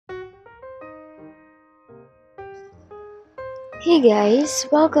Hey guys,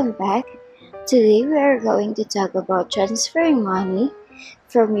 welcome back. Today we are going to talk about transferring money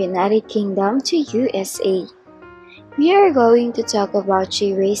from United Kingdom to USA. We are going to talk about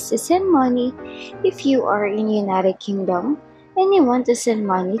 3 ways to send money if you are in United Kingdom and you want to send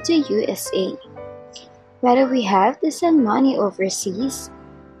money to USA. Whether we have to send money overseas,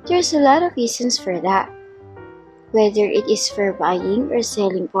 there's a lot of reasons for that. Whether it is for buying or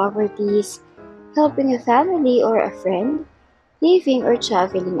selling properties, helping a family or a friend, living or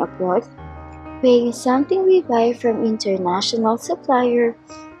traveling abroad, paying something we buy from international supplier,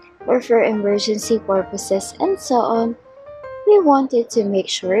 or for emergency purposes and so on, we wanted to make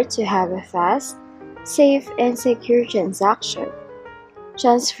sure to have a fast, safe, and secure transaction.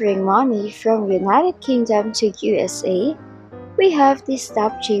 Transferring money from United Kingdom to USA, we have these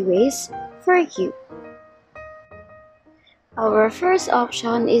top 3 ways for you. Our first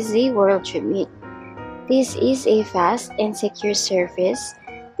option is the World Remit. This is a fast and secure service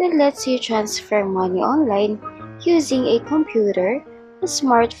that lets you transfer money online using a computer, a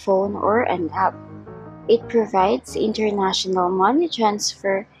smartphone, or an app. It provides international money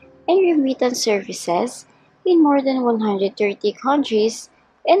transfer and remittance services in more than 130 countries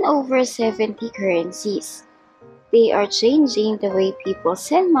and over 70 currencies. They are changing the way people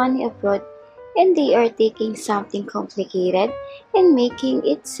send money abroad, and they are taking something complicated and making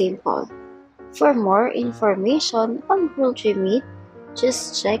it simple. For more information on World Remit,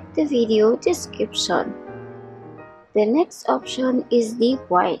 just check the video description. The next option is the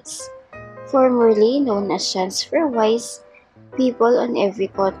Wise. Formerly known as TransferWise, people on every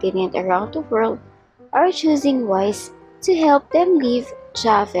continent around the world are choosing Wise to help them live,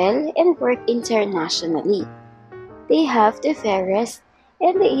 travel, and work internationally. They have the fairest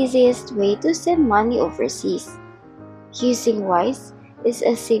and the easiest way to send money overseas. Using Wise is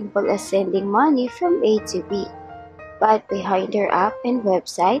as simple as sending money from A to B, but behind their app and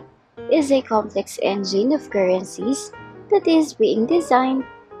website is a complex engine of currencies that is being designed,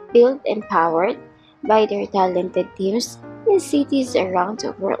 built, and powered by their talented teams in cities around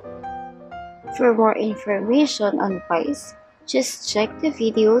the world. For more information on Wise, just check the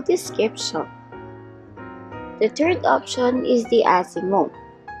video description. The third option is the Asimo.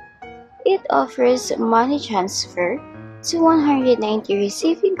 It offers money transfer to 190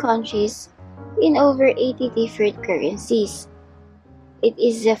 receiving countries in over 80 different currencies. It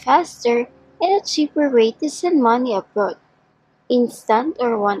is a faster and a cheaper way to send money abroad. Instant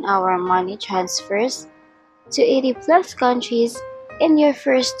or 1-hour money transfers to 80 plus countries, and your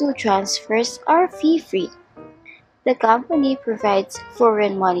first 2 transfers are fee-free. The company provides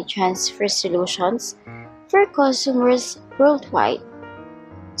foreign money transfer solutions for consumers worldwide.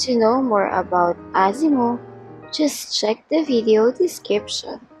 To know more about Asimo, just check the video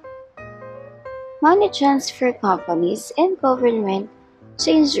description. Money transfer companies and government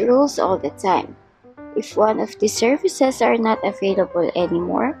change rules all the time. If one of the services are not available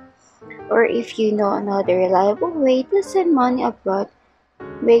anymore, or if you know another reliable way to send money abroad,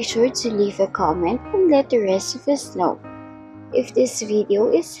 make sure to leave a comment and let the rest of us know. If this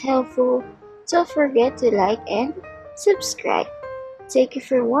video is helpful, don't forget to like and subscribe. Thank you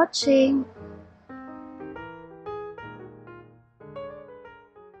for watching.